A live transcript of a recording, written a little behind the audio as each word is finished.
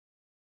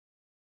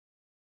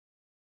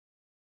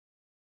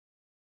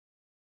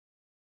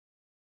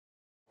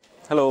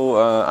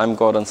Hello, I'm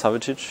Gordon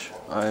Savicic.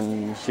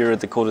 I'm here at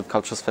the Coded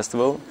Cultures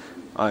Festival.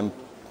 I'm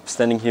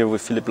standing here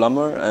with Philipp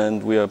Lammer,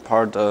 and we are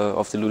part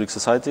of the Ludic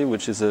Society,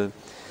 which,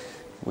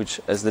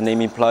 as the name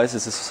implies,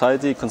 is a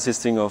society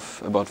consisting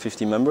of about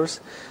 50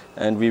 members.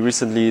 And we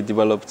recently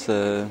developed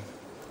a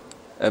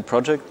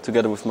project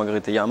together with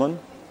Margarete Jamann.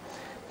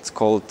 It's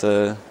called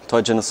Toy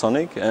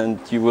Genasonic,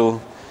 and you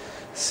will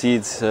see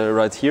it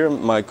right here.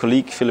 My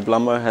colleague Philipp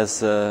Lammer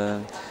has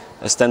a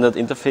standard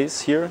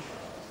interface here.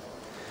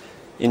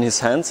 In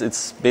his hands,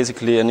 it's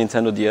basically a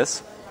Nintendo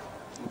DS,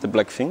 the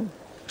black thing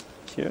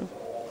here.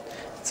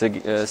 It's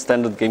a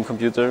standard game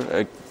computer,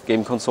 a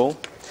game console,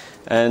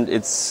 and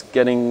it's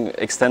getting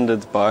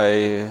extended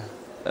by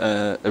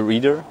a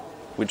reader,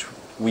 which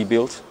we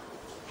built.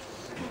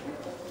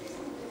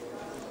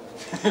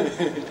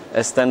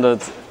 A standard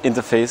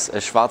interface, a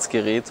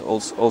Schwarzgerät,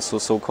 also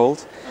so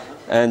called,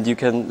 and you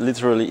can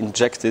literally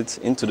inject it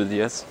into the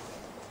DS,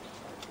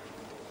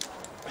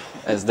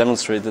 as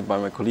demonstrated by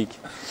my colleague.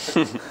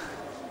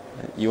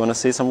 You want to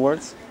say some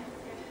words?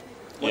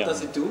 What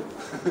does it do?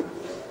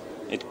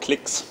 It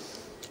clicks.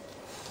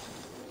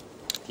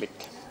 Click.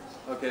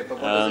 Okay,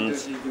 but what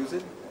does it do if you use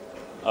it?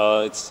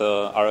 It's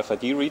a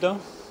RFID reader.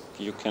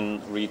 You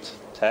can read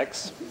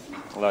tags.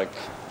 Like,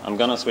 I'm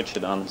gonna switch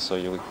it on so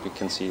you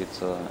can see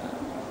it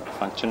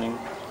functioning.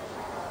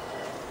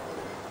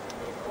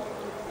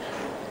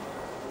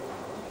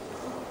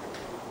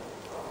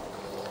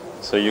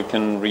 So you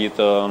can read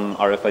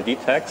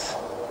RFID tags.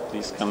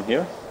 These come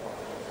here.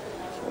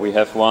 We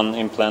have one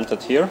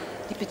implanted here.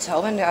 Die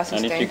bezaubernde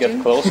And if you Assistentin.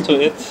 get close to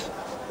it,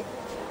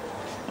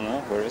 no,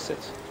 where is it?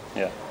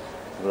 Yeah,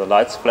 the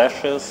light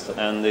flashes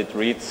and it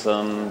reads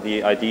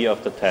the ID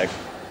of the tag.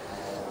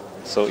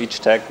 So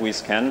each tag we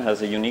scan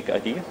has a unique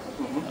ID.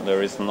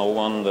 There is no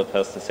one that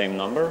has the same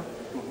number,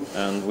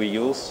 and we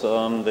use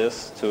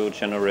this to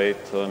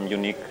generate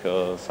unique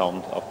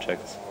sound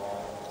objects.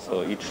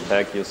 So each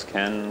tag you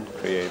scan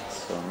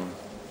creates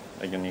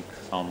a unique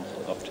sound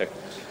object.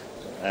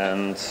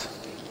 And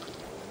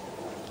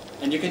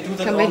you can do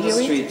that Can we on the hear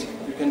it? street.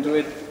 You can do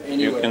it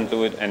anywhere. you can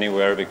do it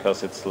anywhere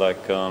because it's like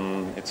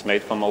it's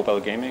made for mobile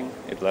gaming.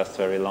 It lasts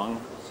very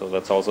long, so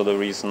that's also the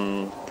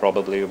reason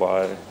probably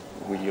why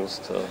we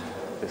used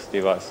this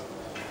device.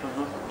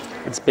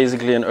 It's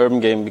basically an urban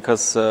game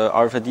because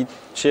RFID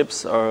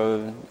chips are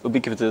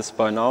ubiquitous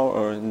by now,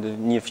 or in the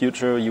near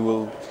future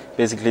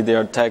they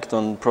are tagged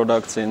on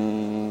products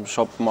in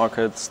shop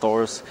market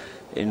stores,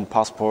 in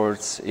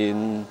passports,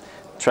 in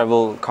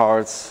travel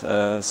cards,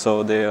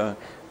 so they are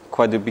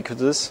quite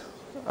ubiquitous.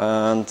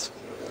 And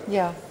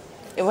Yeah,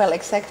 well,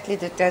 exactly.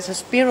 There's a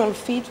spiral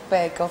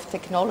feedback of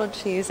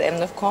technologies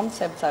and of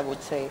concepts, I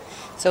would say.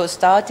 So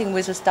starting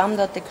with a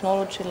standard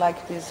technology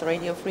like this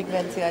radio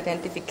frequency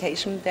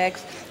identification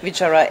tags,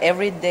 which are a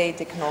everyday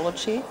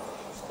technology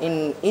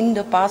in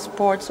the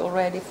passports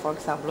already, for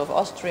example, of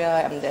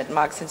Austria and at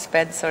Marks and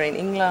Spencer in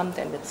England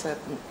and at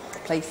certain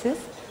places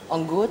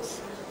on goods.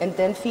 And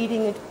then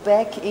feeding it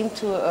back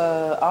into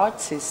an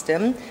art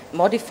system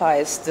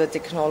modifies the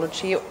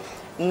technology,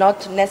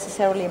 not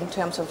necessarily in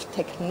terms of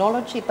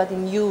technology, but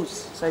in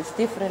use. So it's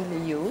differently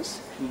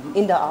used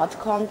in the art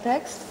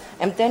context.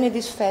 And then it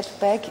is fed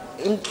back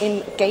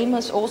in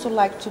gamers also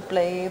like to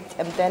play it.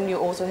 And then you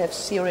also have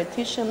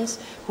theoreticians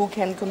who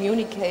can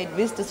communicate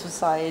with the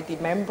society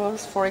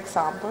members, for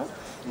example.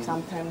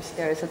 Sometimes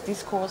there is a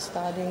discourse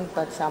starting,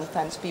 but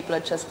sometimes people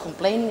are just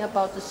complaining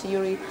about the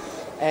theory.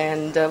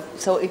 And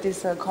so it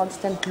is a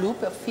constant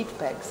loop of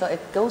feedback. So it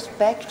goes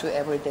back to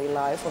everyday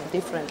life on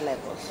different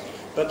levels.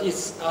 But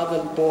are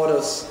the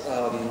borders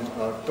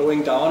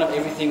going down and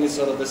everything is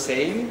sort of the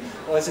same?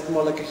 Or is it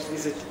more like,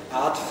 is it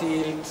art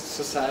field,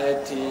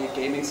 society,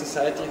 gaming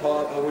society?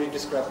 How would you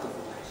describe the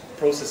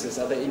processes?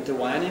 Are they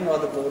intertwining or are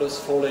the borders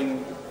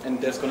falling and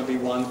there's going to be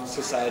one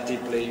society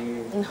playing?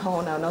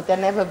 No. There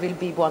never will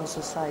be one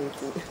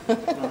society.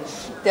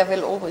 There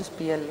will always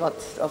be a lot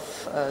of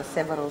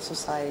several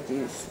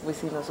societies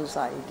within a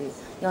society.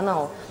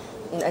 No.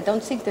 I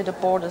don't think that the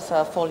borders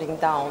are falling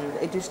down.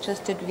 It is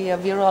just that we are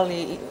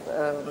virally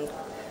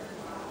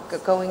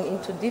going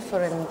into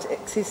different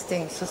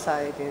existing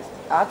societies.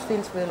 Art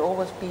fields will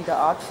always be the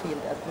art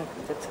field. I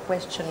think that's a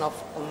question of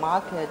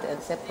market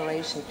and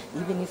separation.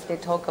 Even if they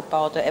talk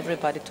about,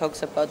 everybody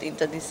talks about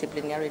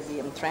interdisciplinarity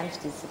and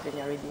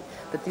transdisciplinarity,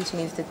 but this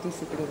means that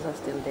disciplines are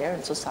still there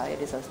and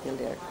societies are still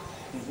there.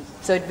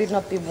 So it will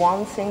not be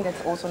one thing.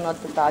 That's also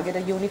not the target,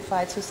 a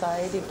unified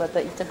society, but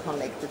the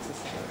interconnected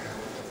society.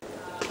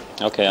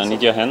 Okay, I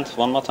need your hand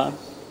one more time.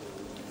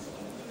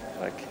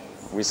 Like,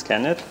 we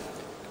scan it,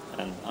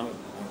 and I'm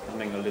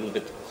coming a little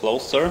bit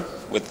closer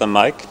with the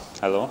mic.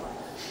 Hello.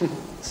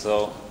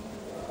 So,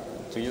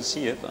 do you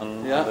see it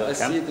on Yeah, the I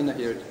cam? see it and I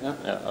hear it.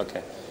 Yeah,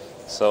 okay.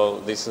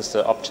 So this is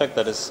the object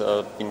that is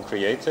being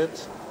created.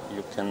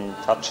 You can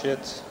touch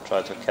it,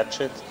 try to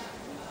catch it,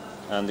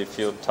 and if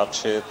you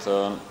touch it,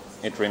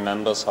 it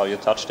remembers how you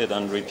touched it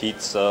and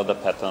repeats the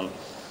pattern.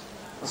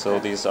 So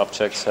these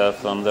objects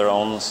have their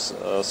own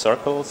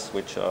circles,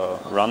 which are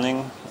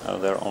running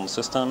their own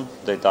system.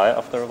 They die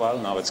after a while.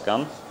 Now it's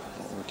gone.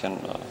 We can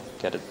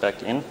get it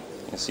back in.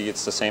 You see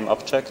it's the same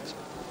object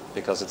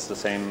because it's the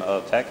same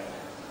tag.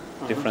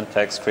 Different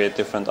tags create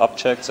different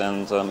objects,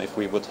 and if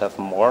we would have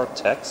more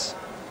tags,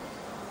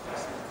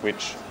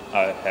 which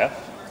I have,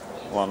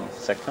 1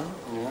 second.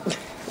 Yeah.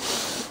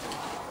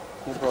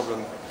 No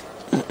problem.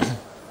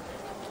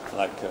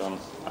 Like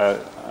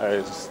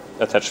I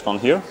attached one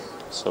here,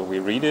 so we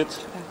read it,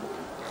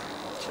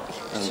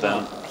 and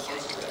then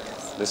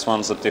this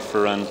one's a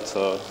different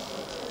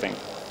thing.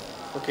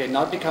 Okay,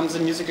 now it becomes a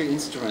musical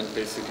instrument,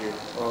 basically.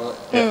 Or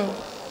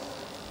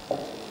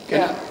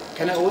Yeah.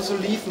 can I also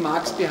leave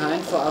marks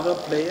behind for other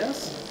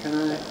players?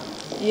 Can I?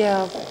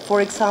 Yeah,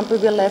 for example,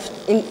 we left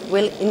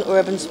in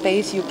urban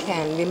space you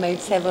can. We made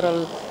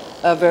several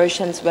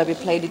versions where we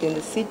played it in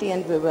the city,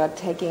 and we were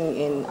taking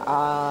in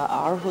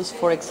Aarhus,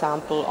 for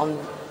example, on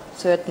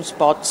certain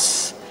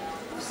spots,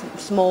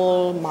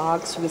 small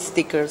marks with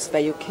stickers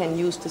where you can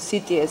use the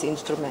city as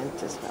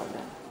instrument as well.